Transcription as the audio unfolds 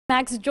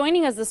Max,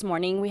 joining us this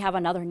morning, we have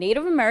another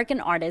Native American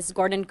artist,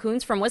 Gordon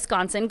Coons from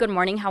Wisconsin. Good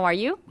morning. How are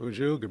you?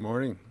 Bonjour. Good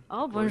morning.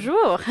 Oh,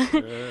 bonjour.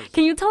 Yes.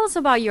 Can you tell us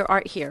about your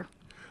art here?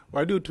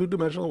 Well, I do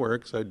two-dimensional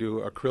works. I do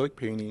acrylic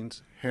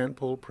paintings,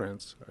 hand-pulled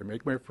prints. I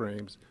make my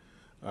frames.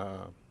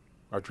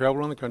 I travel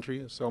around the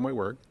country and sell my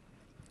work.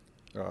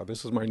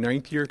 This is my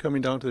 9th year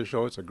coming down to the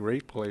show. It's a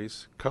great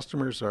place.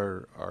 Customers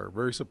are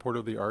very supportive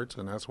of the arts,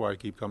 and that's why I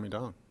keep coming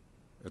down.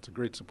 It's a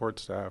great support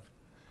staff.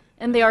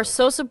 And they are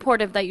so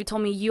supportive that you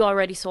told me you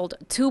already sold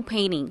 2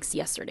 paintings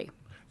yesterday.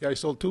 Yeah, I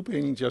sold 2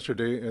 paintings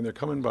yesterday, and they're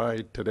coming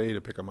by today to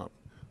pick them up,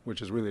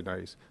 which is really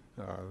nice.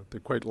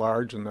 They're quite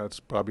large, and that's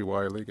probably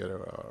why they get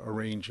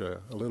arrange a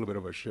little bit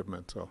of a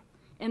shipment. So.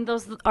 And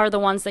those are the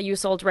ones that you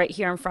sold right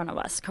here in front of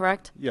us,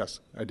 correct?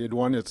 Yes, I did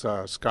one. It's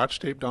Scotch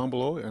tape down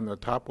below, and the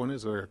top one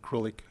is an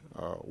acrylic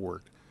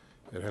work.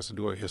 It has to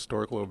do a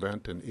historical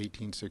event in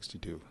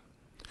 1862.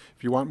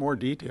 If you want more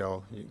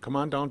detail, you can come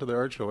on down to the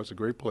art show. It's a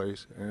great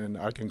place, and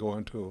I can go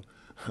into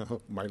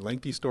my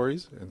lengthy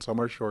stories, and some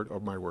are short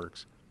of my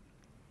works.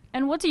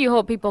 And what do you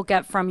hope people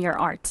get from your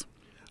art?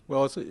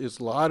 Well, it's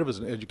a lot of it is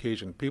an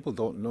education. People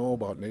don't know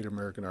about Native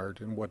American art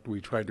and what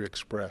we try to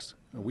express.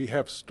 We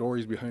have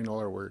stories behind all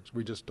our works.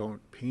 We just don't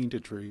paint a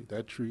tree.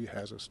 That tree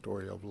has a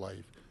story of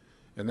life.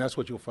 And that's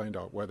what you'll find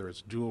out, whether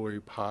it's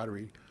jewelry,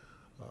 pottery,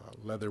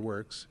 leather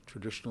works,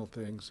 traditional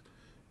things.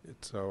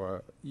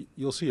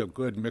 You'll see a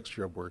good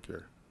mixture of work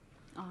here.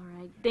 All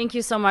right. Thank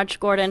you so much,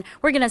 Gordon.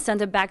 We're going to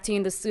send it back to you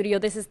in the studio.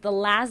 This is the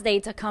last day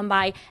to come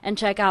by and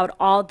check out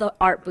all the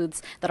art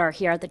booths that are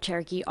here at the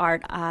Cherokee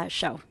Art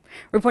Show.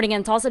 Reporting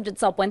in Tulsa,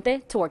 Jitzel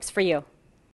Puente, 2 Works for You.